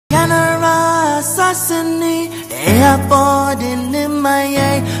Assassini, airport in my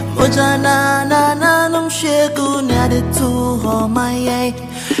eye, Mojana, Nana, Shegu, Nadi to my eye.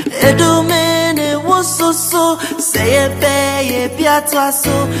 Edumene was so, say a bay, Piazza,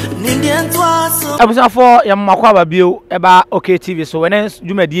 so, Nindian Twasso. I was out for Yamakwaba Bill about OK TV, so when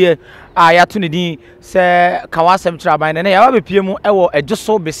you made dear, I had to say Kawasem Trabine, and I will be PMO, I just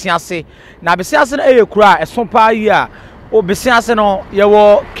so Bessianse. Now, Bessianse, a cry, a sompa year, or Bessianse, no, you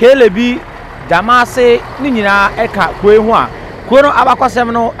were Kelebi, Damase, Nina, Eka, Kuehua, Kuno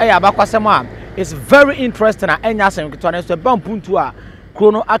Abakwasem, no, Abakwasema. It's very interesting, and Yassam to an Bumpuntua.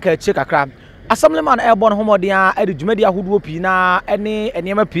 Chrono aka check akra assemblyman airborne homodia e de dwumadia hodo pina ene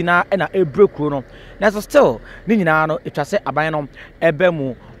enema pina na e break chrono na so still ni nyina no etwase aban no ebe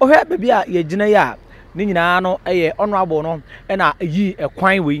mu ohwe bebia ye gina ya ni nyina no eye honorable no na yi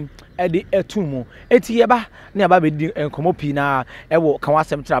ekwan we edi etumu eti yeba na aba be di enkomo pina ewo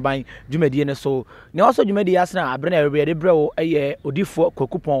Kawasem Traban dwumadie ne so ne also dwumadie asena abre na ebe de brewo eye odifo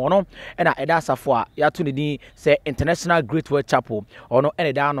kwakupon ono na eda asafo a ya to ne din say International Great World Chapel ono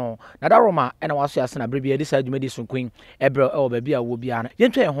ene da no na da Roma na waso asena abre bia de sa dwumadie sonkwen ebre ewo ba bia wo bia na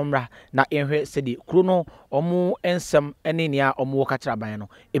yentwe ehomra na enhwe sedi kuro no omu ensem ene nia omu wo ka Traban no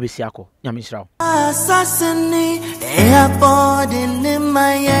ebesi akọ nyamishrawo Assassini airport in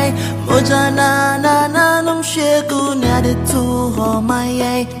my eye Mojana na num shegu nade to my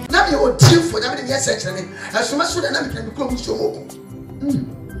eye na me o team for na me dey search na me asoma so na me kan ko mu so mo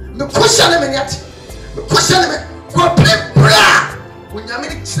me question na me yati me question na me ko bra unya me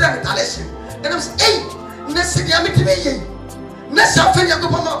kira me talesi and I was hey na se dia me ti me ye na sa fe ya ko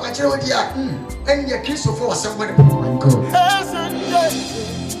pa ma kwa kire odi a en ya kristo for wasem body go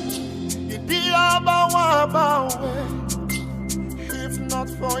if not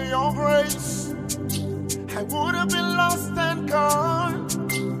for your grace, I would have been lost and gone.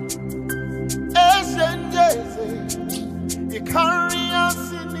 You carry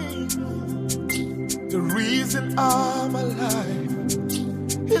us in evil. The reason I'm alive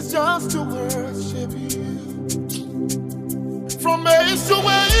is just to worship you. From age to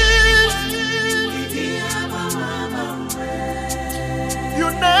age, you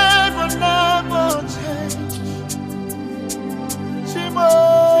never change. Chimo,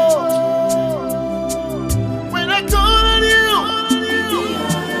 when I call on you,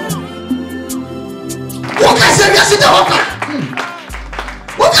 what can I say? We are sitting there.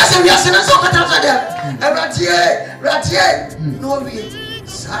 What can I say? We are sitting there. Ratier, no way,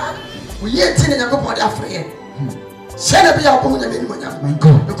 sir. We ain't telling you about that friend. Send a bit of woman,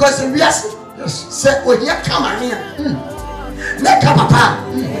 because we are said, when you come on here. Let come papa.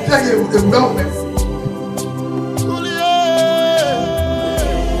 Tell you the wrong.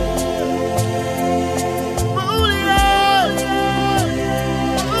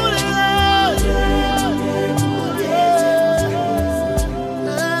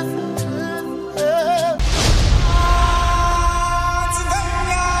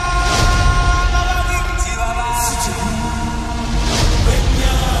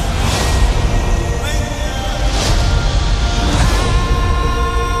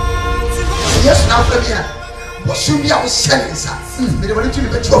 Yes, now from here. What should be our sentence? We don't want to be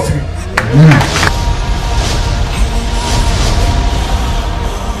a trophy.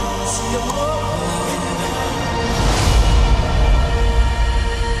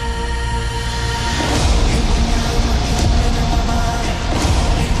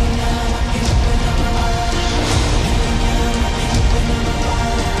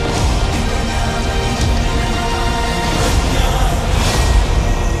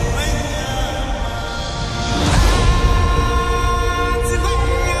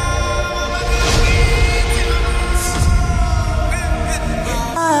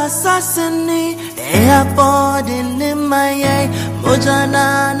 Assassini airport in my eye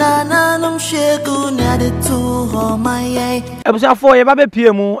Mojana na num shegu nade to my eye ebusa for ye ba be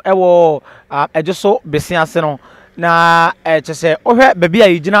piemu ewo ejoso besiase no na chese ohwe bebia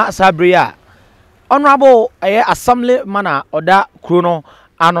yigina sabre a honorable assembly mana oda kuro no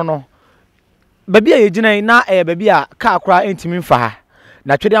ano no bebia yigina na bebia ka akra entimi mfa ha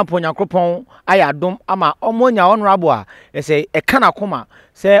na twede amponya kropon ayadom ama omonya honorable a say ekana koma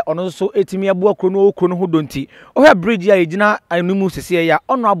say ono so etimi abo akro no ho donti ohia bridge ya yigina anumu sese ya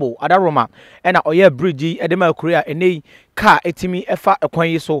honorable adaroma na oya bridge edema korea enei ka etimi efa ekwan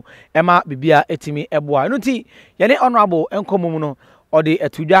yi so ema bibia etimi eboa nti yene honorable enkomumu no odi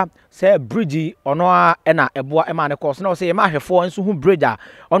etudwa say bridge ono a na eboa ema ne course na say ema hwefo nso hu bridge a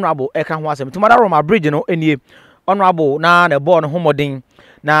honorable eka ho asem tumadaroma bridge no enie honorable na ball no homodin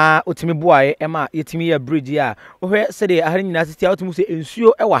na otimi boae ema yetimi ya bridge ya ohwe se de ahari nyina sisi otimi se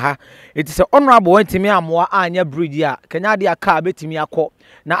ensuo ewa ha eti se honorable wantimi amoa anya bridge ya kenya de aka betimi akọ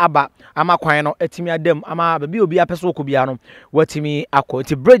na aba ama kwan no etimi adam ama babi obi apeso okobia no watimi akọ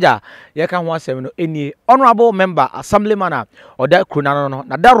eti bridge a ye ka ho asem no eni honorable member assemblyman oda kruna no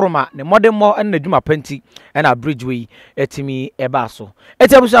na daroma ne modemo en na dwuma panti na bridge we etimi eba so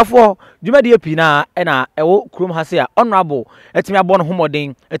eti abusafo dwuma de api na na ewo krom ha se a honorable etimi abo no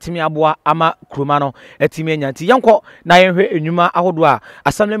homoden etimi aboa ama kroma no etimi anyanti yanko na yenhwe enwuma ahodo a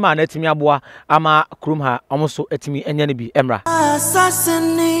assemblyman na etimi aboa ama krom ha omoso etimi anyane bi emra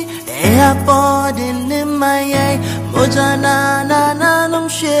Assassini, airport in my mojana na na num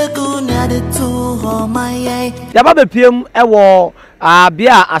shegu na de tu ho my yaba bepiem ewo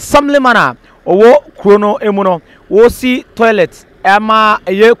bia assemblyman a owo krono emu no wo si toilet ema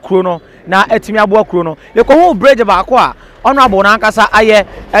eye krono na etimi aboa krono yekohu bridge ba ko a honorable na nkasa aye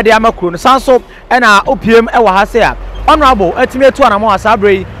e de ama krono sanso e na opiem ewo ha se a honorable etimi etu anamo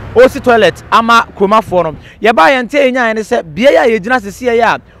asabre o si toilet ama kromafo no ye ba ye nte enya ne se bia ya ye gina sese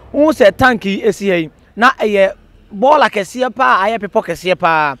ya hu se tanki esi yi na eye bola kese pa aye pepo kese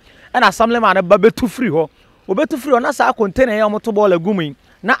pa e na assemblyman na ba betu free ho obetu free na sa container ya omoto bola gumi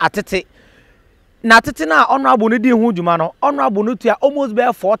na atete na honorable ne di hu djuma no honorable no tua almost be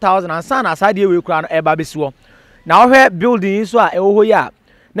 4000 and san asade we kura no e ba besiwo na ohwe building so a e ho ya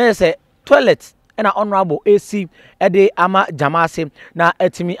na se toilet na honorable AC ede ama jamase na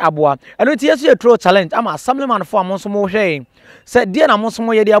etimi aboa eno ti yeso ye challenge ama assemblyman for amonso mo hwe se de na amonso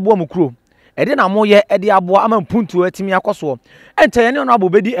mo ye de aboa mukuro ede na mo ye ede aboa ama mpuntu etimi akoso ente ye ne honorable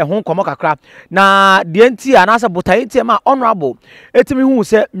bedi ehon komo kakra na de enti anasa botai enti ma honorable etimi hu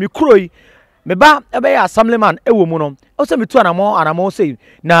se mikuro yi meba ebe ya assemblyman ewo mu no o se mitu anamo sei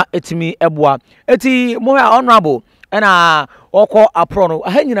na etimi eboa eti mo ya honorable na okọ apro no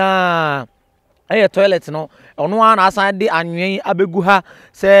ha nyina eye toilet no ono ana asan de anwen abegu ha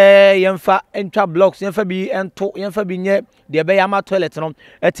se yemfa entwa blocks yemfa bi ento yemfa bi nye de be yama toilet no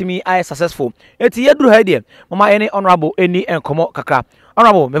etimi ay successful eti yeduru ha de mama ene honorable eni enkomo kakra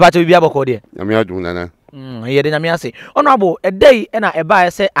honorable me ba che bibia boko de nyame adum nana yede nyame ase honorable edei na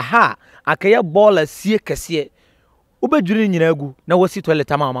eba se aha akeye baller sie kese ubedwiri nyina agu na wasi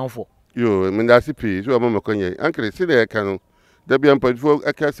toilet ama amanfo yo me ndasi pi so mama konye ankre se de ka no da bia mpadfo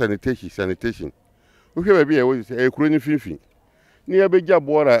aka sanitation uhwe ba bia wo se ekuro ni finfin ni abegya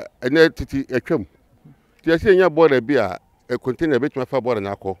bora na titi atwam ti ase nya bora bia e container betuma fa bora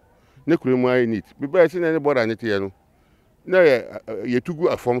na akọ ne kuro mu ayi neat bi ba se ne bora ne tie no na ye tugu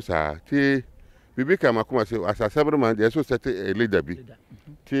afom sa ti bibi ka makoma se asasabre man de so set e leader bi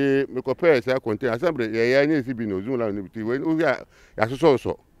ti me compare sa container asabre ye nya si bi no zoom la no ti we ya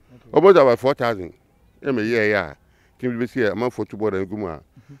so obodo about 4000 e me ye ya kim be see am for to board ngumu a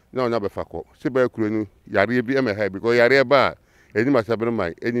na ona be fakọ se ba kuro nu yare bi e me ha because yare ba eni masabre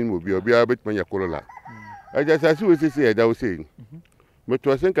man eni mo bi obi a betuma ya kolola aja sa si we se e da wo se me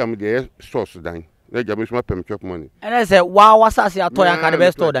to sen kam de source dan na ja me suma pem chop money ene se wa wasase ato ya ka de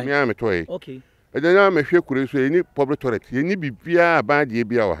be store dan me am toy okay ede na me hwe kuro so eni public toilet eni bibia ba de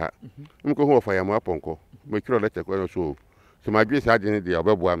bia wo ha mko ho fa ya mo aponko me kiro lete ko so ma dwe sa de ne de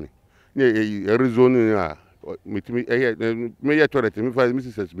obeboa me ne Arizona a mitimi me ye toilet me fa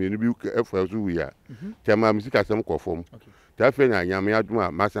Mrs. me no bi efa so wi a tema mi sika sam kofom ta fe na nyame adum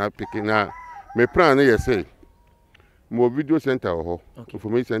a masa piki na me plan na ye say mo video center ho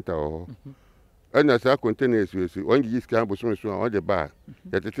information center ho ana sa container so on gi scan bo so on de ba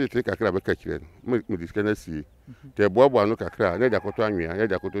ya tete kakra be ka kire mo diska na si te boabo no kakra na da koto anwea ya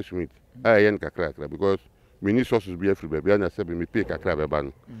da koto smith ayen kakra because mini sources be every baby na se be me pay kakra be ba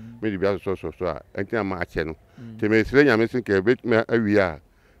no me di bia so a enti ama ache no te me sire nyame sin ke be me awia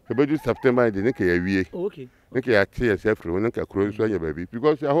ke be du September de ne ke awie okay ne ke ya tie se free won ka kuro so anya baby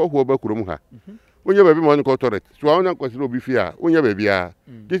because ya ho ba kuro mu ha onya baby mo ko toilet so won na kwasiro obi fi a onya baby a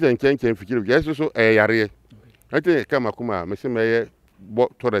this en fikiri ya so yare enti ka makuma me se me ye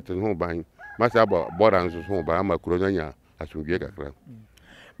toilet no ban ma sa boran so ho ba ama kuro nya asungye kakra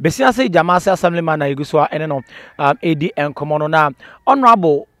besia se jamase assemblyman na yeguswa ene no edi enkomo no na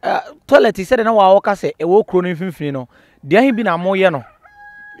honorable toilet said na wa woka se e wo kro no mfimfini no de ahi bi na mo ye no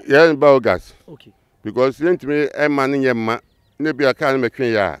yeah biogas okay because yentime e ma ne yemma ne bia ka na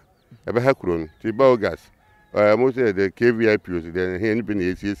metwen ya e be ha kro no ti biogas mo se de KVIP o se de he ni bi na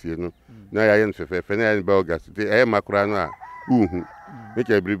esiesie no na ya ye no fefe na ya biogas ti e ma kra no a uhu me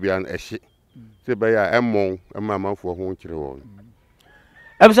ke bribia na ehye se be ya emon ma manfo ho nkire wo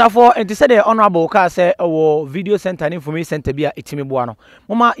Ebusafo enti say the honorable ka say wo video center and information center bia etimi boa no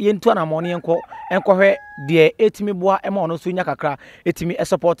mama yentu na mo ne enkohwe de etimi boa ema ono so nya kakra etimi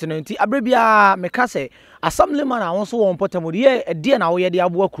support no enti abre bia me ka say assemblyman a won so won potam de na wo ye de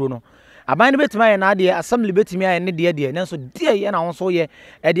aboa kuro no aban no betima ye na de assembly betimi aye ne de nanso de ye na won so ye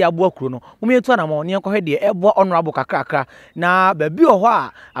de aboa kuro no mama yentu na mo ne enkohwe de ebo honorable kakra na ba bi ho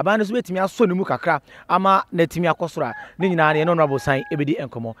a aban no so betimi aso ne mu kakra ama na etimi akosora ne nyina ne honorable san ebedi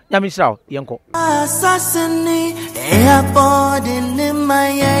enkomo nyame shirawo yenko assassini e abodin in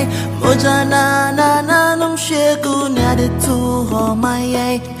my mojana na na num shegu na de tu ho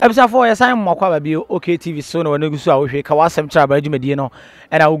my ebisafo ya san mo kwa ba bi okay tv so na wonegusu a wo hwe Kawasem chara ba djumedie no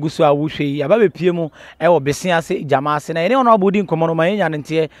era wogusu a wo hwe ya ba bepie mu e wo besia ase jama ase na ene honorable din komo no ma yenya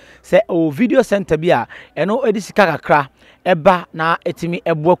nte se o video center bia eno edisika kakra eba na etimi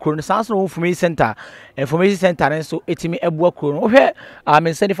eboa kuro no sanso no information center nso etimi eboa kuro no hwe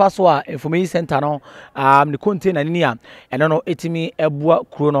amensedi fa so a information center no ne container ni a eno no etimi eboa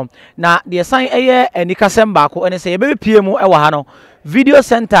kuro no na de san eye anikasem ba ko ene se yebe pie mu e wa ha no video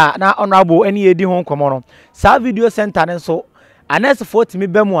center na honorable ene edi ho nkomo no sa video center nso anes for timi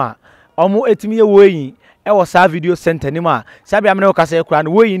bemu a omo etimi ye woyi e wo sa video center nim a sabi amene o kasa ekura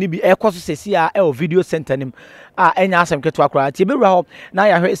no woyi ni bi ekoso sesi a e wo video center nim a enya asem keto akura ti bewura ho na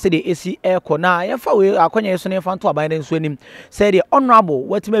ya hwe se de esi eko na ye fa we akonya yeso ne fa nto aban den so nim say the honorable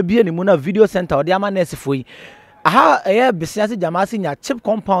wetima bie ni mu na video center o de ama nurse foi aha eye business jamasi nya chip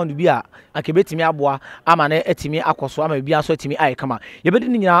compound bi a akebetimi aboa ama na etimi akoso ama bi aso etimi ai kama ye bedi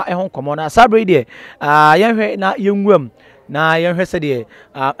ni nyina e ho komo na sabre de ye hwe na ye nwam na ye hwe se de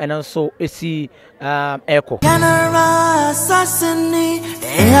enanso esi eko assasini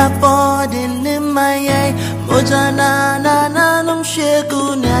e abodin in my mojana na na num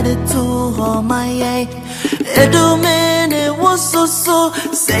shegu na de tu ho my edumene wososo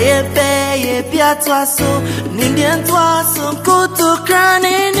say e be piatwa so nindian twa so kutu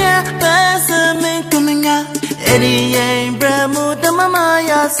kraninya pesemen kuminga edi yen bremu de mama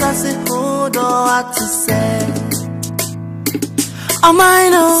ya sase hodo atuse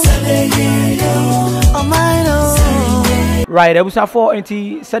right ebusafo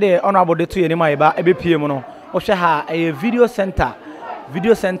enti said the honorable de to ye ma eba ebepie mu no o hwe ha e video center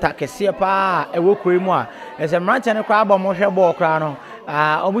kese pa e wo koi mu a ese mranche ne kwa abom hwe ball kra no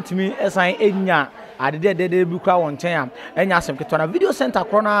omutimi esan enya adede bi kwa won chen a enya asem keto na video center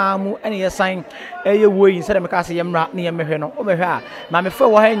kro na mu ene yesan eye woyi se de meka se yemra ne yemhwe no obehwe a ma me fe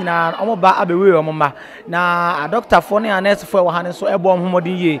wo ha nyina omo ba abewe omo ma na doctor fo ne nurse fo wo ha ne so ebo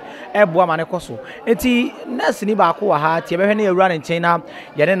homodin ye ebo ama ne koso enti nurse ni ba ko wa ha tie behwe ne ewura ne chen na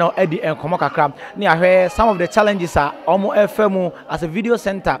ye ne no edi enkomo kakra ne ahwe some of the challenges a omo efemu as a video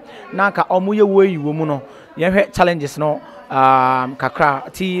center na ka omo ye woyi wo mu no ye hwe challenges no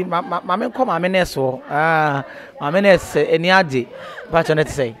kakra ti ma me ko ma me neso ma me nes eni ade ba cho net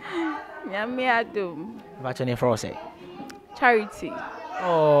say nyame adom ba cho ne for say charity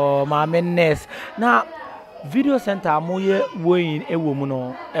oh ma me nes na video center mo ye woyin ewo mu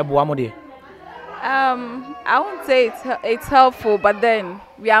no eboa mo de I won't say it's helpful, but then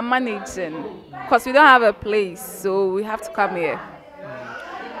we are managing because we don't have a place, so we have to come here.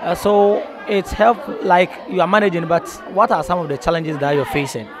 So it's helped like you are managing, but what are some of the challenges that you're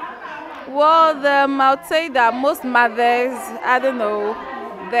facing? Well, I would say that most mothers, I don't know,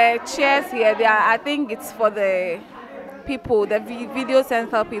 the chairs here, I think it's for the people, the video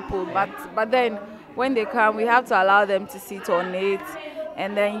center people, but then when they come, we have to allow them to sit on it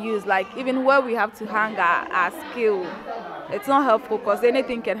and then use, like, even where we have to hang our skill. It's not helpful because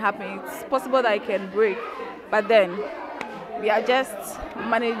anything can happen. It's possible that it can break, but then we are just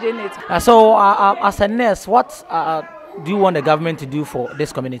managing it. So, as a nurse, what do you want the government to do for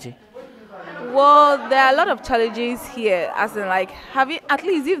this community? Well, there are a lot of challenges here, as in like having, at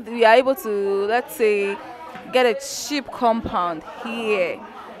least if we are able to, let's say, get a cheap compound here,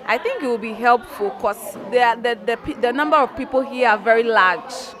 I think it will be helpful because the number of people here are very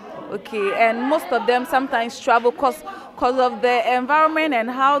large, okay, and most of them sometimes travel because of the environment and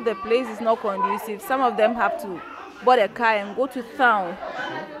how the place is not conducive. Some of them have to board a car and go to town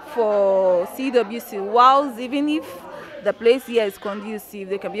for CWC, whilst even if the place here is conducive,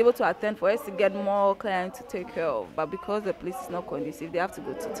 they can be able to attend for us to get more clients to take care of. But because the place is not conducive, they have to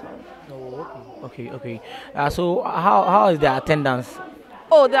go to town. Oh, okay. So how is the attendance?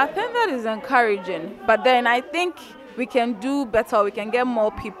 Oh, the attendance is encouraging, but then I think we can do better. We can get more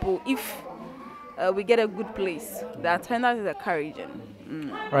people if we get a good place. The attendance is encouraging.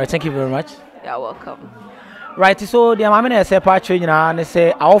 All right, thank you very much. You're welcome. Right, so the mamina say part train na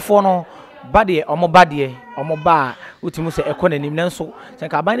say our phone body omo ba utimu se ekɔ nanim nanso se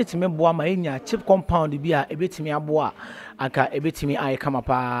ka aban ne timi boa ma enya chip compound bi a ebetimi aboa aka ebetimi aye kama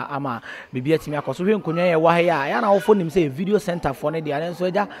pa ama bibia timi akoso hwe nkonwa ye wa ya ya na wofo nim se video center for ne dia nanso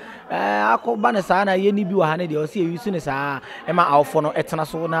eja akoba ne saa na ye ni bi wa ha ne dia o se yusu ne saa ema awofo no etena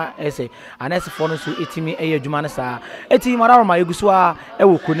so na ese anese fo no so etimi eye adwuma ne saa eti mara ma yeguso a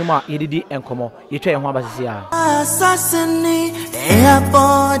ewo kronim a yedidi enkomo yetwa ye ho abasisi a assassini e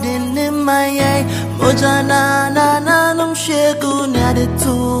abodin in my mojana na num shegu na de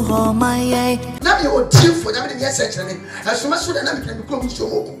tu ho my na me o tifo na me de yes ekere asoma so na me kan ko mu so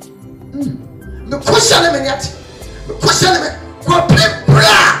mo me kwesha na me nyati me kwesha na me ko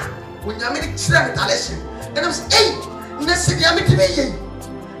bra wonya me kira me talesi and I'm say na se dia me tibe yi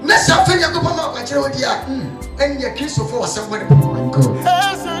na sa fa ya ko pa ma kwa kire odi a en ya kristo fo wasem mo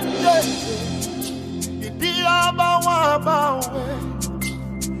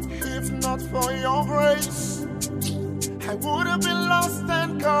if not for your grace I would have been lost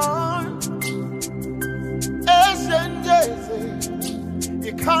and gone.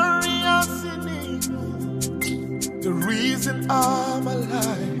 You carry us in it. The reason I'm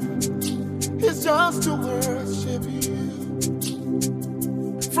alive is just to worship you.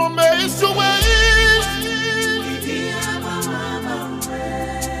 From age to age,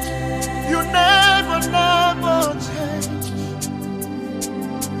 you never change.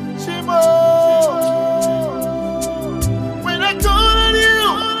 Shimo.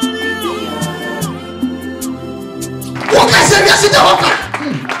 What can I say?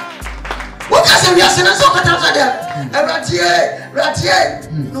 What can I say? So Ratier,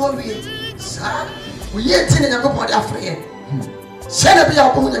 no way, sir. We ain't telling you about Africa. Send a bit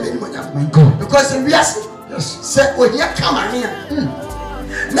of woman, because we are said, when you come here,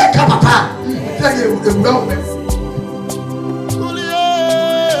 let come papa, tell you the wrong.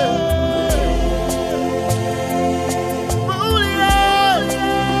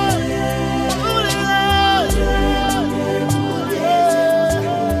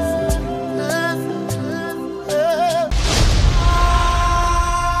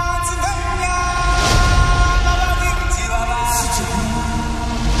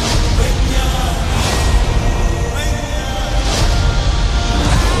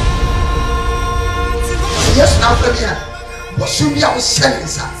 Yes, now for me, what should be our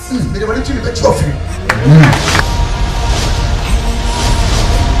sentence? But they want to be trophy.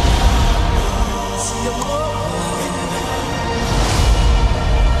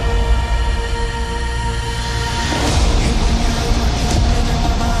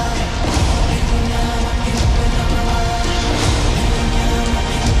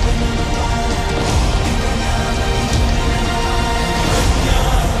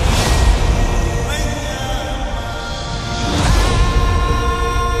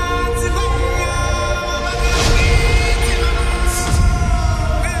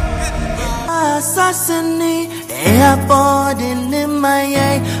 Assassini e abodin in my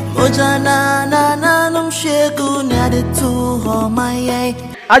mojana na num shegu na de tu ho my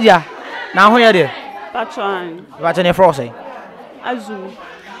aja na ho ye de Patron ne frose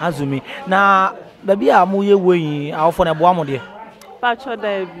azumi na baby a mo ye woyin awofo na boa mo de Patron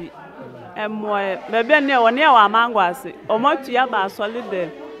da bi emoye baby ne woni e wa mangwase omotu ya ba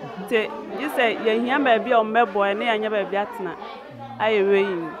solid te yise ye hia baby o mebo ne anya baby atena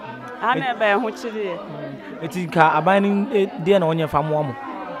ayeweyin ana be ho chire etinka aban de na onye fa mo mo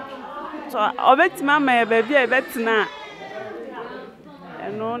so obetima ma baby e betina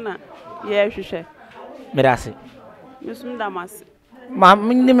eno na ye hwehwe medase misum damas ma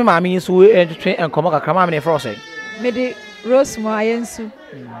me ma me so etwe enkomo kakra ma me ne frose me de Rosemont ayensu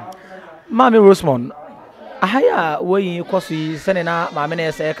ma me Rosemont ahaya woyin koso yi sene na ma me na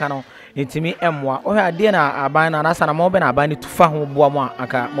ese ka no intimi emwa o hwa de na aban na nasa na mo be na aban ni tufa ho boa mo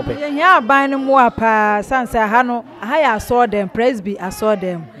aka mo pe ye nya aban ni mo apa sansa ha no ahaya saw them presby asaw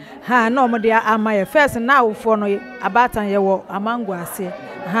them ha na mo de amaye first na awofo no abatan ye wo amango ase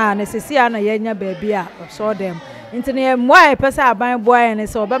ha na sesi na ye nya baabi a saw them intini ye mo ai pesa aban boa ne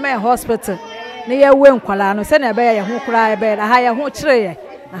so be me hospital ne ye we nkwala no se na be ye ho kura be ha ye ho kire ye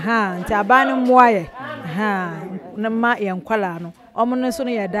aha nti aban ni mo aye aha na ma ye nkwala no omo so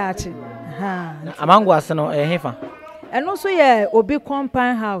no ye daachi aha amango ase no hefa eno so ye obi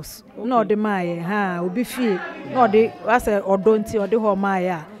compound house na ode maaye ha obi fie na ode ase odonti ode ho maaye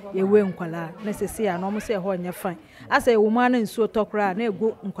a ye we nkwala na sesi a no omo se ho nya fine ase wo ma na nsuo tokra na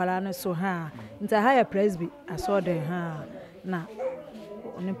egu nkwala no so ha nta ha ya presby aso de ha na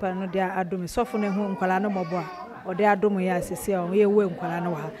onipa no dia adome sofo na hu nkwala no mobo a ode adome ya sesi a ye we nkwala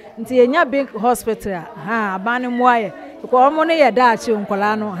no ha nti ye nya big hospital ha abane moaye ko omo ne ye daachi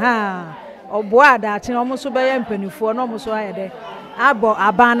nkwala no ha oboa da chi no mo so be ye mpanifo no mo so ayede abo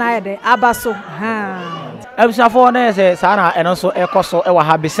abana ayede abaso ha ebisafo na se sana eno so ekoso e wa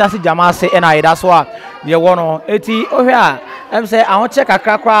ha besiase jamase e na ayeda so a ye wo no eti ohwe a em se ahon che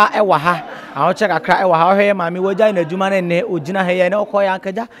kakra kra e wa ha ahon che kakra e wa ha ohwe ma mi wogya na adwuma na ne ogina he ye ne okoya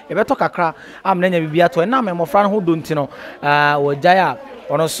ankaja ye beto kakra am na nya bibia to na me mofra no ho donti no wogya ya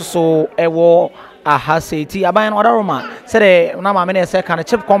ono so ewo aha seti aban no daroma se de na ma me na se kan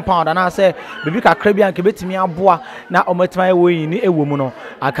chip compound na se bibi kakra bi anke betimi aboa na omatima ewo yi ni ewo mu no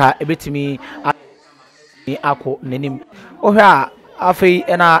aka ebetimi ako nenim ohwe a afei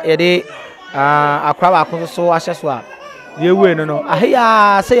na yede akwa ba ko so ahye so a yewe no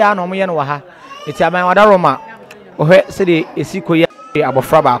ahia se ya no mo ye no wa ha eti aban wadaroma ohwe se de esiko ya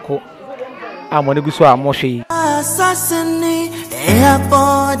abofra ba ko amone guso a mo hwe Assassini,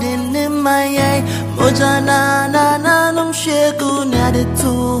 airport in my mojana na num shegu na de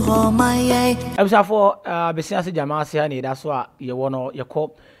tu ho my ebisafo besiase jamase ha ne da so a ye wo no ye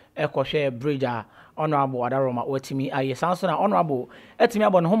ko ekohwe bridge a honorable wadaroma watimi aye sanso na honorable etimi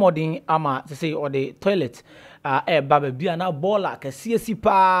abon homodin ama se say the toilet baba bia na bola kase si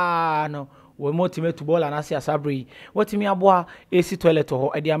pa no we motime to bola na se asabri watimi aboa esi toilet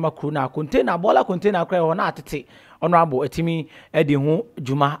ho edi ama kru na container bola container kra ho na atete honorable etimi edi ho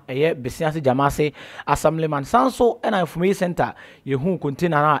juma eye besiase jamase assemblyman sanso na information center ye hu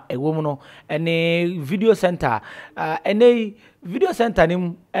container na ewo mu no ene video center ene video center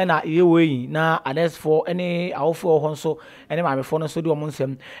nim na yewe na others for any awfo honso any ma before no so de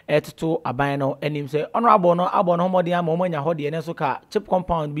omonsem etuto aban no enim se honorable no abon no modern ama omanya hode ene so ka chip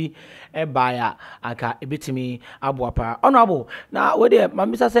compound bi baya aka ebetimi aboapa honorable na we de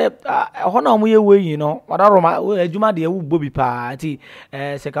mamisa se ho na omo yewe no wadaroma adwuma de ewu bobi pa ti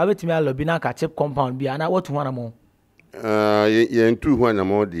se ka betimi alobi na ka chip compound bi ana watu ho na mo ye ntu ho na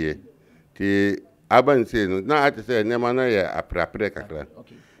mo de ti aban se no na ati se nema na ye aprapre kakra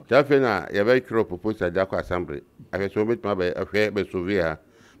tafe na ye be kro proposal da ko assembly afi so betuma be ahwe be sovia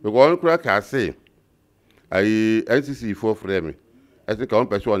because on kura ka se ai NCC for frame ese ka on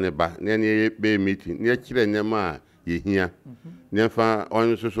person ne ba ne ne be meeting ne kire nema ye hia ne fa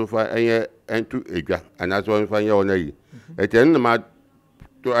on so fa enye entu edwa anaso on fa ye ona yi eten ma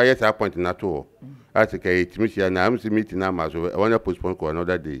to ayesa point na to ati ka etimi na am meeting na ma so wona postpone ko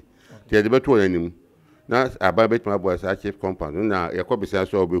another day tie de beto onanim na ababet ma boy sa chief compound na yakobisa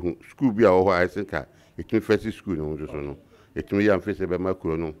so obehu school bi a wo ho asenka etimi first school no so no etimi yam fese be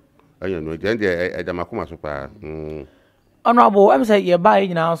makuro no anya no den de edamakoma so pa honorable am say ye ba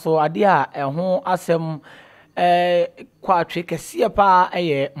nyina so ade a eho asem kwatwe kese pa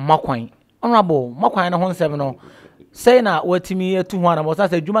eye makwan honorable makwan no ho nsem no say na watimi etu ho na mo sa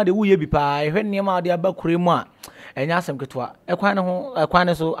adwuma de wuye bi pa ehwe nneema de abakure mu a enya asem ketwa ekwan ne ho ekwan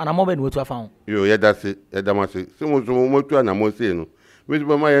ne so anamo be ne wetu afa ho yo yedase yedamase se mo so mo tu anamo se no we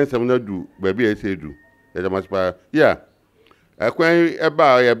be ma yensem na du ba bi ese du yedamase pa ya ekwan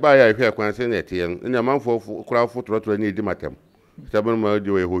eba ya ehwe ekwan se na ete na manfo kura fotoro ni edi matem sabon ma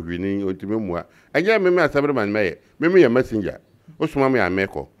de we hohwini ontime mua anya me asabere man meye me messenger osuma me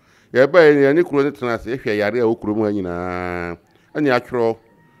ameko ya ba ya ni kuro ni transe ehwe yare a okuro mu anyina anya atworo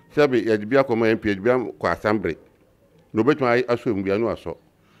sabe ya dibia ko ma MP dibia ko assembly no betuma aso mbia no aso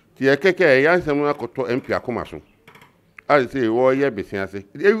ti ekeke ya nsem akoto MP akoma so a say wo ye besiase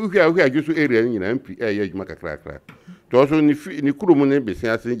ehwe ajuso area nyina MP ye adwuma kakra to so ni kuro mu ne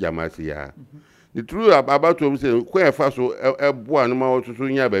besiase jamasi ya the true about to say ko e fa so eboa no ma wo so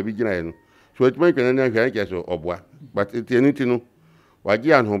nya ba bi gina no so etuma twene na hwa nke so oboa but etianiti no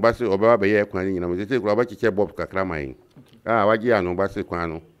waji anho ba se oba ba ye kwan nyina mo se kuro ba kike bob kakra man waji anho ba se kwan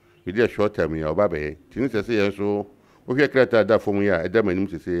no we dey short term ya oba ba ye tini se se ye so o hwe kreta da fom ya eda manim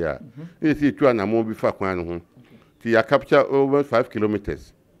se se ya ni se tu anamo bi fa kwan no ho ti ya capture over 5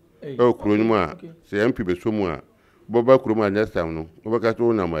 kilometers o kuro ni mu a se MP be so mu a boba kuro ma next time no oba ka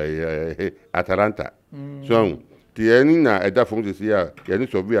to na ma Atalanta so ti eni na eda fom se se ya ya ni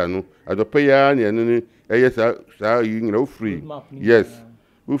so bia no adope ya na eni eye sa yi nyina o free yes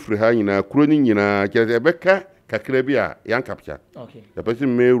o free ha nyina kuro ni nyina kese ebeka kakra bi a yan capture the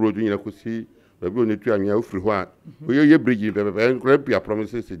person may road nyina ko si baby oni tu anya o free ho a o ye bridge be kura bi a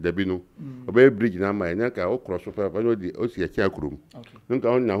promises de bi no o be bridge na ma nya ka o cross so pa no di o si akia kurom nka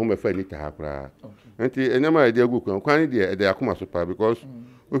on na ho me fa ni ta ha kura enti enema e de agu kwan de de akoma so pa because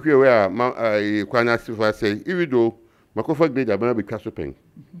o hwe we a kwan asifa say iwido makofa grade abana be twa so pen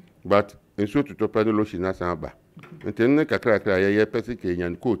but enso to topa no loshi na san ba enti ne kakra ye pesi ke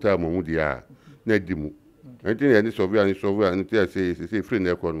nyan ko ta mo mu dia na dimu enti ne ni sovia ni ti say free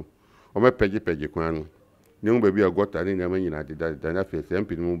na ko no o me pege kwan no nyu ba bi agota ni na manyina de da na fe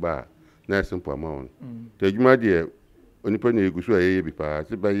MP mu ba na simple amount the adwuma de onipa na egusu aye bi pa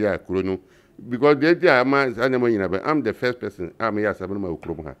se ba ya kuro no because they are man anemo nyina ba I'm the first person am ya asabno ma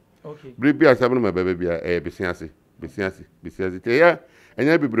okuro ha okay bi asabno ma baba bia besiase te ya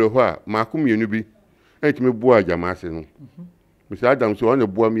enya bibre ho a maako mienu bi entime bua jamase no Mr. Adam so on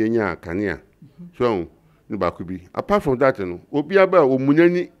bua me nya kanea so ni ba ko bi apart from that no obi aba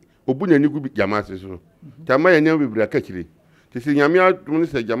omunani obunani gu bi jamase so tama nya bibre akakiri tisi nyame adum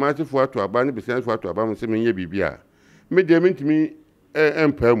se jamase fo ato aba ne besiase fo ato aba mo se menye bibia me de mentimi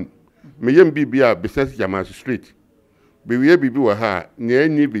empam me yem bibia besiase jamase street be we bibi wa ha ne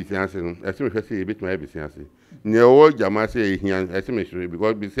ani besiase no ese me hwese e betuma besiase ne o jamase e hian ese me sure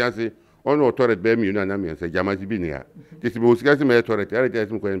because besiase on authority be mi na me se jamase bi ne ya tisi be osikase me authority ara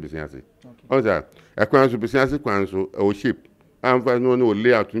tisi me ko besiase on za e kwan so besiase kwan so o shape amfa no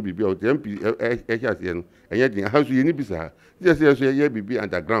layout no bibia o tempi e hiase no enye din ha so ye ni bisa je se ye bibi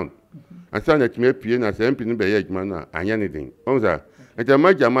underground ansa na time pie na se mpi no be ye adwuma no anya ne din on za e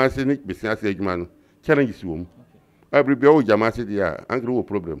jamase ni besiase adwuma no challenge si wo mu abri o jamase dia angre wo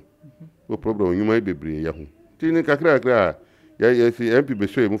problem nyuma bebre ya hu tini kakra ya si MP be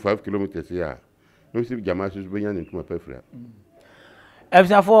show mu 5 km ya no si jamase so benya ne ntuma pafra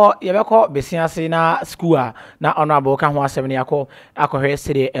Ebisafo yebekọ besiase na school a na honorable ka ho asem ne akọhwe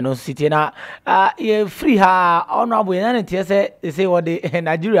sede eno city na ye free ha honorable na ne tie se wode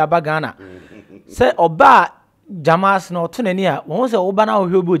Nigeria ba Ghana se oba jamas no to nani a won se oba na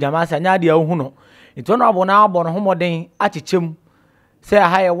ohwe obi jamas anya de ahu no nti honorable na abo no homoden achichem se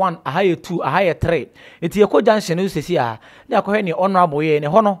ahaye 1 ahaye 2 ahaye 3 enti yeko junction no sesi a na akọhwe ne honorable ye ne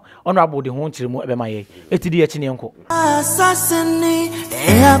hono honorable de ho nkyiremu ebema ye eti de achi ne nko Assassini,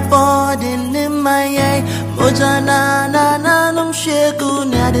 airport in my mojana na num shegu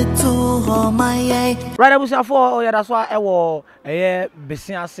na de tu ho my right abusafo oyada so ewo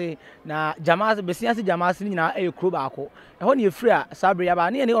besiase na besiase jamas ni nyina kro baako ho ne efiri a sabre ya ba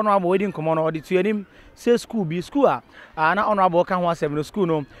ne ne honorable wedi nkomo no odi tuanim say school a na honorable ka ho asem no school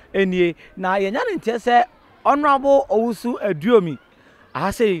no enie na yenya ne ntie se honorable owusu aduomi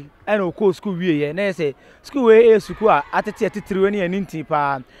ahase ena okọ school wiye na say school we school a atete we ne aninti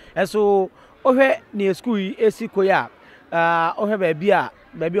pa enso ohwe ne school yi esiko ya ohwe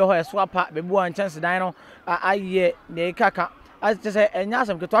baabi ho eswapa bebu an chance dan no aye ne kaka atete se enya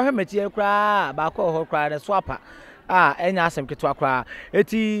asem keto ahwe matie kra ba ko ho kra ne swapa enya asem keto akra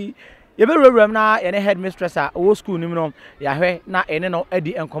eti yeberuram na ene headmistress a wo school nim no yahwe na ene no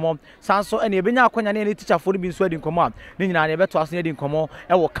adi enkomo sanso ene ebenya akonya ne teacher for bi nso adi enkomo a ne nyina ne beto aso ne adi enkomo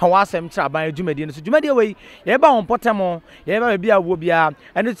e wo Kawasem traban adwumadi no so dwumadi we ye ba won potemo ye ba bia wo bia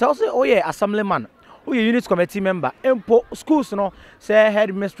ene so oye assemblyman oye unit committee member empo schools no say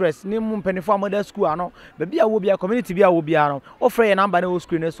headmistress ni mu mpanifo amoda school ano ba bia wo bia community bia wo bia no ofre ye number na wo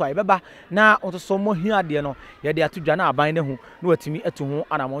school ne so ai beba na otoso mo hia de no ye de atodwa na aban ne hu na watimi atu ho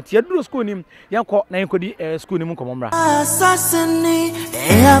anamont ye duro school nim yenko na yenkodi school nim komomra Assassini,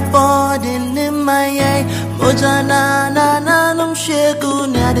 airport in my mojana na num shegu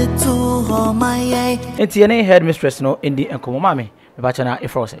na de tu ho my enti ye headmistress no indi enkomoma me ba cha na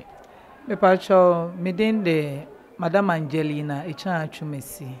ifrose Me pacho midin de Madam Angelina Echan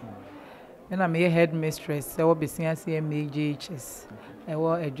Chumesi. And I'm a headmistress, I will be seeing MAJHS. I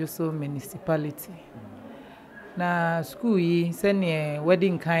will Ejoso municipality. Na school yi send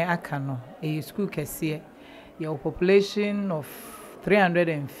wedding kind akano, a school kesiye. Your population of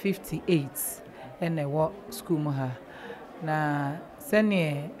 358 and a what school moha. Na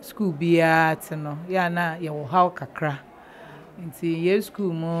send school biya tino, ya na ya how kakra. Nti ye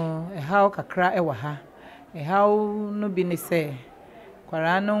school mo how kakra ewa ha how no bi ne se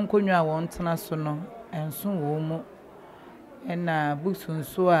kwara no nkonwa won tena so no enso wo mu na books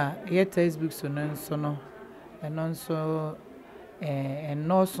nso a ye textbooks no nso no eno nso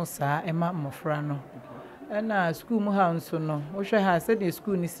eno so sa ema mofra no na school mu ha nso no wo hwe ha se the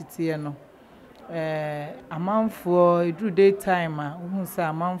school ni city no amanfo edru daytime a wo hu sa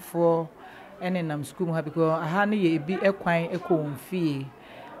amanfo ene nam school mu ha because aha ne ye bi ekwan ekonfie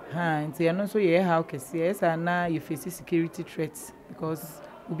ha nti eno so ye how kese esa na you face security threats because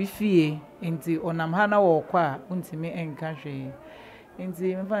ubi fie nti onam ha na wo kwa untimi enka hwe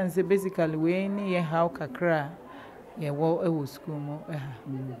nti mfa nse basically we ni ye how kakra ye wo ewo school mu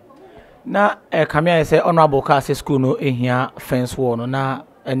na kamia say honorable ka say school no ehia fence wall no na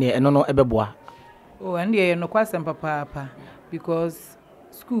eno no ebeboa and ye no kwasem papa because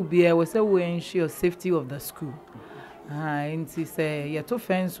school be we say we ensure safety of the school nti say ye to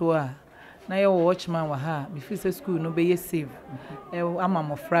fence wa na ye watchman wa ha me feel say school no be ye save ama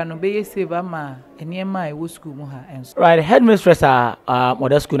mofra no be ye save ama eniema e wo school mu ha enso right headmistress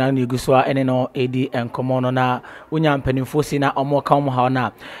modern school na ni guswa ene no edi enkomo no na unya mpanimfo si na omo ka omo ha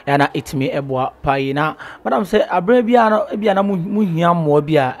na ya na itimi eboa pai na madam say abra bia na mu hia mo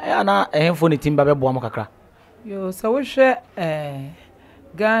bia ya na ehemfo ne timba be boa mo kakra yo so wo hwe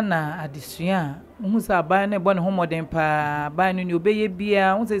Ghana adisua musa aban ne bɔ ne homoden pa aban no ne obeye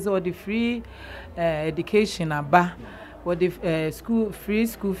bia musa say the free education aba the school free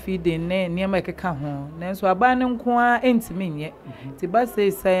school feeding ne niam ekeka ho nanso aban ne nko a entimi nye ti ba say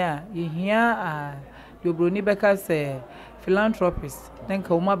a yehia yobroni beka say philanthropist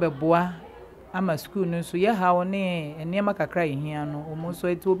denka uma beboa ama school no so ye hawo ne niam kakra yehia no omo so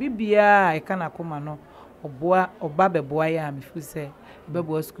eti obi bia eka na koma no oba beboa ya me fu say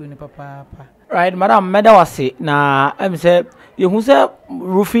bebo school ni papa. Right, madam, medawase na em say yehu say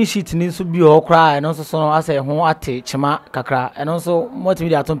roofing sheet ni so bi o kra eno so so ase ho ate chima kakra eno so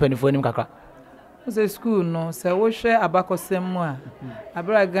multimedia atom panifo nim kakra. Say school no say wo hwe Abakosem mu a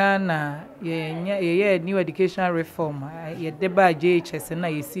abra Ghana ye new education reform ye deba JHS na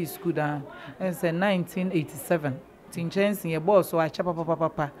ye see school down say 1987 tinchens ye boss so acha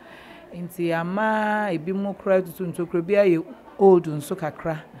papa inti ama ebi mu kra tutu ntokro bia ye old nso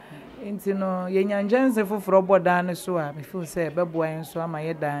kakra inti no ye nyanjense foforo boda ne so a me feel say beboa enso ama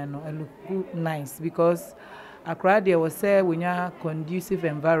ye dan no look nice because akra there was say we nya conducive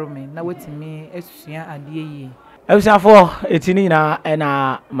environment na wetimi esua ade ye Ebisafo etini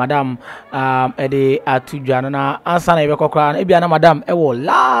na madam ede atudwa na ansa na ebekokra na bia na madam ewo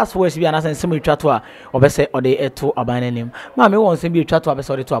last words bia na sense etwa to a obese ode eto aban nanim ma me won se bi etwa to obese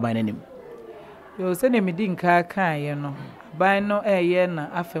ode to aban nanim yo se ne medi nka kan ye no ban no eye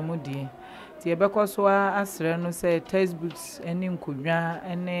na afamudie ti ebekoso asre no se textbooks eni nkodwa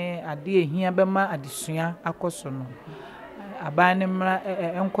ene ade ehia bema adesua akoso no aban ne mra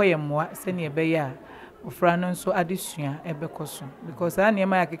enkoye moa se ne ebe ya ofra no nso adesua ebekoso because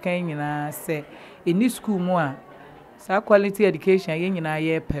aniema yakeka nyina se eni school mu a sa quality education ye nyina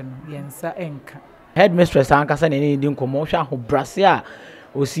ye pe no yensa enka headmistress anka se ne ni di nkomo hwa ho brase a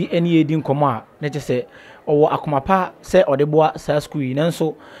osi eni edi nkomo a ne chese owo akomapa se odeboa sa school yi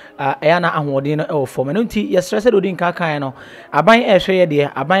nanso eya na ahoɔden no ɛwɔ fam no nti yɛ stress do din kan no aban ɛhwɛ yɛ de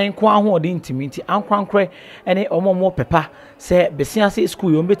aban ko ahoɔden ntimi nti ankrankrɛ ɛne ɔmɔmɔ pepa se besia se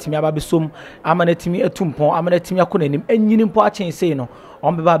school yo betimi aba besom ama na timi atumpɔn ama na timi akɔ nanim enyini mpo achen sei no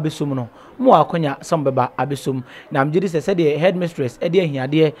ɔmbeba besom no mo akonya sambeba abesom na mgidi se de headmistress ɛde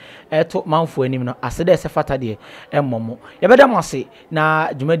ahiade ɛto manfo anim no asede se fata de ɛmmɔmo yɛbɛda mo ase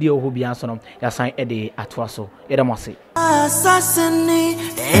na dwumadi ɛwɔ bia so no yasan ɛde atoa so yɛda mo ase Assassini,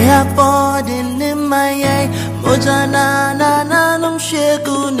 airport in my mojana na num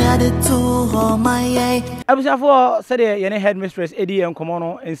shegu na de tu ho my abusafo said yene headmistress edi enkomo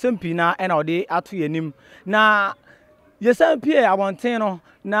no ensempi na ena ode ato yanim na yesampi abonten no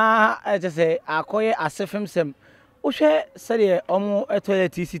na ejese akoye asefemsem wohwe said omo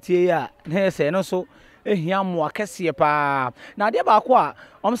toilet city ya na ese no so ehia mo akese pa na de ba ko a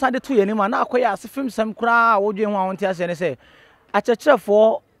omsa de to yanim na akoye asefemsem kura wodwe ho awonte ase ne se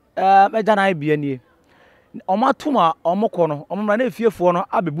akyekyerefo medana bia nie omatuma omoko no omra na efiefo no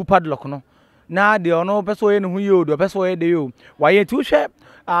abebu padlock no na de ono peso ye ne hu ye odo peso ye de yo waye ti hwe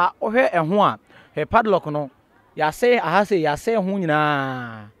ohwe eho a he padlock no ya se ahase ya se ho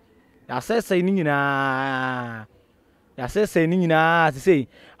nyina ya se ni nyina ya se ni nyina sei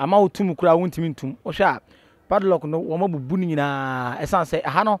ama otum kura wontimi ntum ohwe a padlock no wo mabubu ni nyina esanse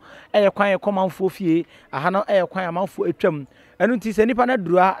aha no eye kwan ekomanfo fie aha no eye kwan amanfo etwam enu nti se nipa na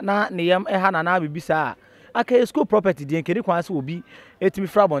durua na ne yam eha na na bibisa aka school property die nkeri kwan se obi etimi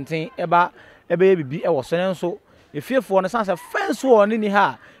fra bonten ebe bibi ewo so nenso efiefo no sanse fence wo ni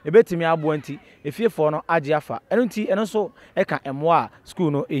ha ebetimi abo nti efiefo no age afa enu nti eno so eka emo a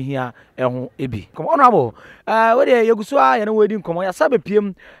school no ehia eho ebi come honorable we dey yeguso a ye no wedi nkomo ya sabe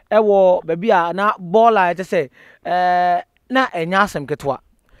piem ewo baby a na baller ete se na enya asem ketwa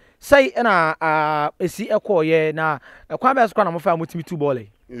sei na esi ekoye na kwan be so kwa na mo fa motimi tu baller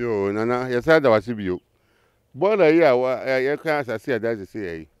yo nana ya sa da wasi biyo baller yi a ye kan asase da se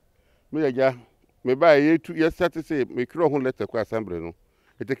yi me ya me ba ye tu ye start say me kro ho letter kwa assembly no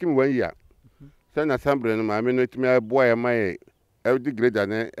it take me 1 year send assembly no ma me no timi boy my every grader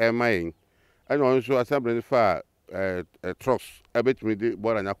na my and also assembly fa trust abetimi de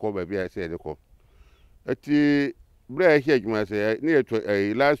bora na ko ba bia say de ko ati bra here adwuma say near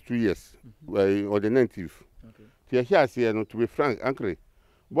last 2 years or the 90th okay here say no to be frank uncle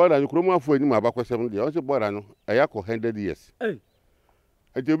bora no kromo afo ani ma Abakosem de o say bora no ayako 100 years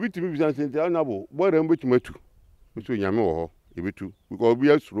ati obi timi bisa sente anabo bora mbetu matu so nyame wo ho ebetu because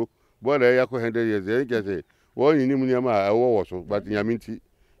obi asuro bora ya ko 100 years e ke say wo yin ni mu ma wo wo so but nyame nti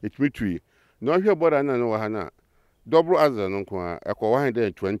etimi tui no hwe bora na no wa ha na double azza no ko e ko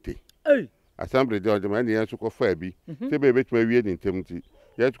 120 assembly de on man yan so ko fa bi se be betu ma wie ni ntem nti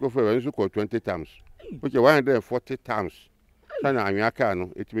ya ko fa we so ko 20 times which 140 times sana anwa ka no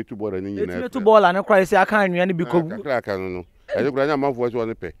etimi tu bora ni nyina etimi tu bora na kwai se aka anwa ni bi ko aka no I don't know what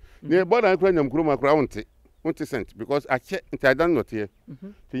was pay. Near Bodan Cranham Gruma Crownty, 20 cents, because I check and I done not here.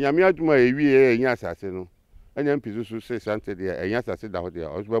 The Yamia to my yes, I say no. And then Pizu say something there, and yes, I said out there,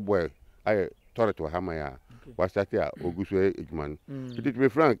 I was boy, I thought to Hamaya, was that here, Augustus Egman. To be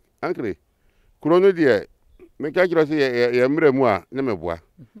frank, Uncle, Chrono dear, make I just say a memoir, never boy.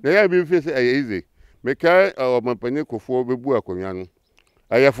 They have been facing easy. Make I or my panico for the Buaconiano.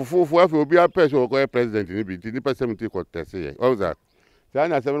 I have for will be a person or president in the person to test. All that.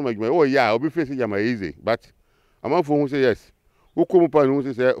 Then I said, oh, yeah, I'll be facing my easy, but I'm not for who say yes. Who come upon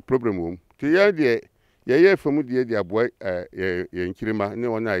who say a problem room. To the idea, yeah, from dear boy, in Kirima,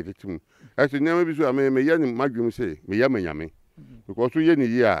 no one night to him. As you never be so, I may young Magum say, me yammy, because 2 years a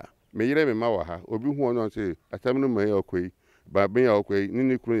year, may you never mawaha, or be one say, a 7 may or quay, but may or quay,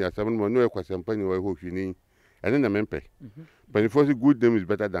 Nini Queen, a 7 no question, penny or who you need, and then a mempe. But if it's good name is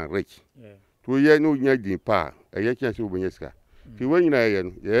better than rich. To ye no nyadi pa, a ye chance of Beneska. Ti when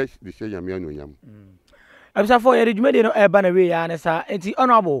you yes, the same yam. Absa for ye dwumade no eba na we ya ne sa enti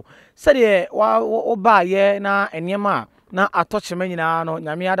honorable said ye wa ba ye na enyema na atochema nyina no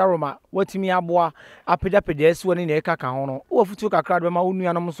nyame adaroma watimi aboa apedapede esi woni na ekaka ho no wo futu kakra do ma wonu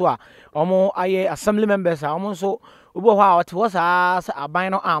anom so a omo aye assembly members a omo so obo ho a wote wo sa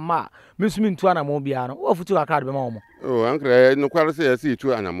aban no ama mesumi ntu anamo bia no wo futu kakra do ma omo oh ankra no kwaro se yesi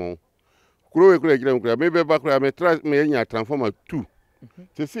tu anamo kuro we kuro gira mkura me be ba kura me nya transformer 2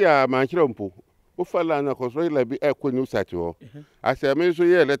 sisi a manchiro mpo o fala na construct la bi e ko new site ho ase me so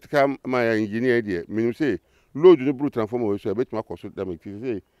ye electrical engineer die me say load no blue transformer we so betima koso dem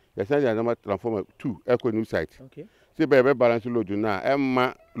say ya say ya na transformer 2 e ko new site okay say be balance load na e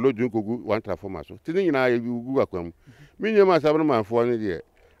ma load nkogu one transformer so tini nyina ya gugu akwam me nyema sabno manfo ne die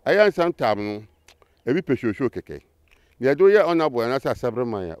ayan santam no e bi pesho keke ya do ye honorable na sa sabre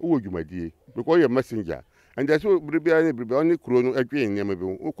man ya wo dwumadie because you messenger and that's what bribe only kuro no adwe nyema bi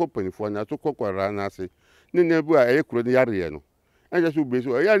wo company fo na to kokora na ase ne na bu a e kuro ne yare no and just be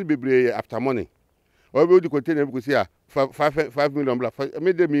so ya bebre after money o be odi container bi ko si a 5 million bla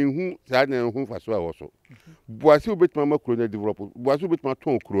me de mi hu sa na hu fa so a wo so boase obetima ma kuro na develop boase obetima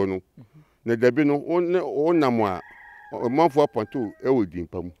ton kuro no na dabi no o namo a manfo aponto e wo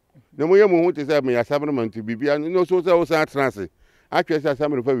dimpam na mo yemu hu te say me ya sabra man to bibia no so say o sa trance atwe say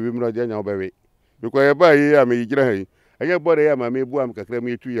samre fa bibi mro de nya obawe because e ba yi a me yigira han anya bore ya ma me bu am kakra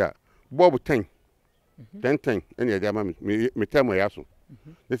me tu ya bob 10 ene ya ma me temo ya so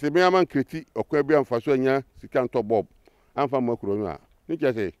ne se me am kreti okwa bi am fa so anya sika nto bob amfa makuro no a ni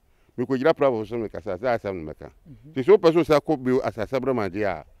ke say me ko gira pravo so me kasa za asam no meka ti so peso sa ko bi asasabra ma de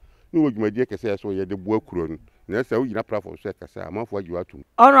a ni wo dwumadie kese so ye de bo akuro no na sa wo gira pravo so kasa amafo agi watum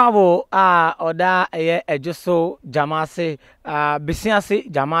honorable oda eye ejoso jamase bisiase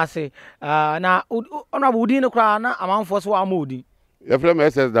jamase na honorable udi no kra na amamfo so amodi ya from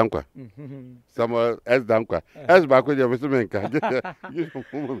SS dankwa Samuel S dankwa S ba ko je besumenka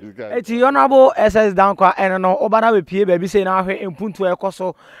eti honorable SS dankwa eno no obana we pie ba bi sei na ahwe empuntu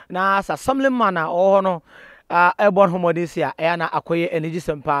ekoso na sa assemblyman na oho no ebon homodisia na akoye energy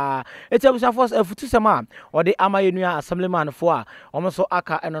sempa etiabusa force efutu sema ode amayenua assemblyman fo a omso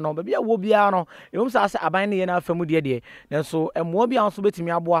aka eno no bia wo bia no emsa ase aban ne ye na afamu de nenso emwo bia nso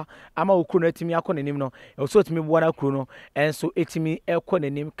betimi aboa ama okuru na timi akọ nanim no so timi boa na kuru no enso etimi ekọ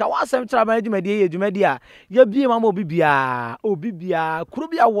nanim Kawasem traban adwumadi a ya bie mama obibia kuru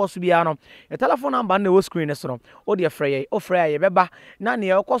bia wo so bia no e telephone number na wo screen ne so no ode freye ofreye ye beba na ne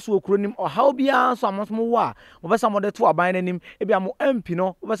ekoso okuru nim ohaw bia so amoso wo a obesa mo de to aban nanim e bia mo MP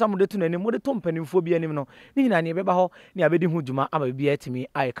no obesa mo de to nanim mo de to mpanimfo bia nim no ni nyina ne beba ho ne abedi hu dwuma ama bia etimi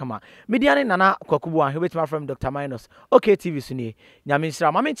aye kama media ne nana kwakubu an hebetima from Dr. Minus okay TV so ne nyame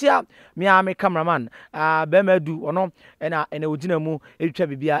nsira mamentia me cameraman bema du ono ena ogina mu etwa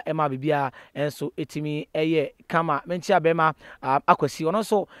bibia ema bibia enso etimi eye kama mentia bema akwasi ono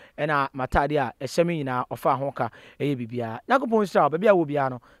so ena matade a ehyemi nyina ofa ho ka eye bibia nakopon nsira bibia wo bia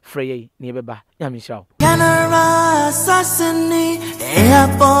no freye ne beba nyame nsira Assassinate,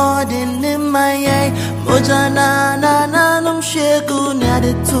 airport in my eye, Mojana, Nanum Shegu,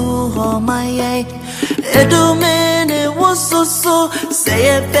 Nadi to my eye. Edumene was so,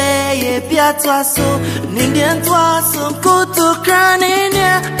 say a pay, a piazza so, Nindian twas some good to crown in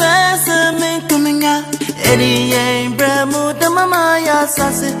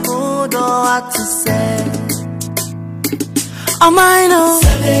say hold on what to say. Oh my no,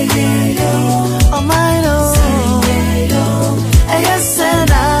 oh my no.